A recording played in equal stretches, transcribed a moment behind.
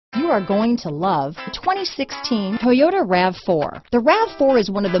are going to love the 2016 Toyota RAV4. The RAV4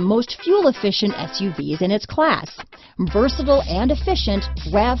 is one of the most fuel-efficient SUVs in its class. Versatile and efficient,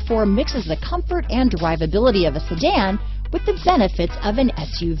 RAV4 mixes the comfort and drivability of a sedan with the benefits of an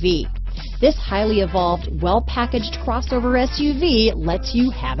SUV. This highly evolved, well-packaged crossover SUV lets you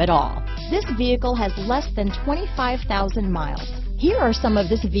have it all. This vehicle has less than 25,000 miles. Here are some of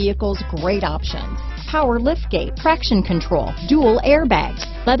this vehicle's great options: power liftgate, traction control, dual airbags,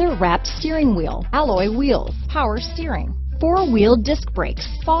 leather-wrapped steering wheel, alloy wheels, power steering, four-wheel disc brakes,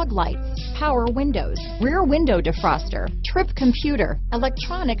 fog lights, power windows, rear window defroster, trip computer,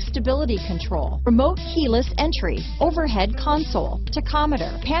 electronic stability control, remote keyless entry, overhead console,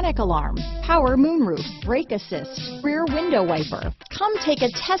 tachometer, panic alarm, power moonroof, brake assist, rear window wiper. Come take a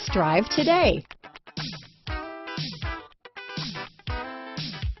test drive today.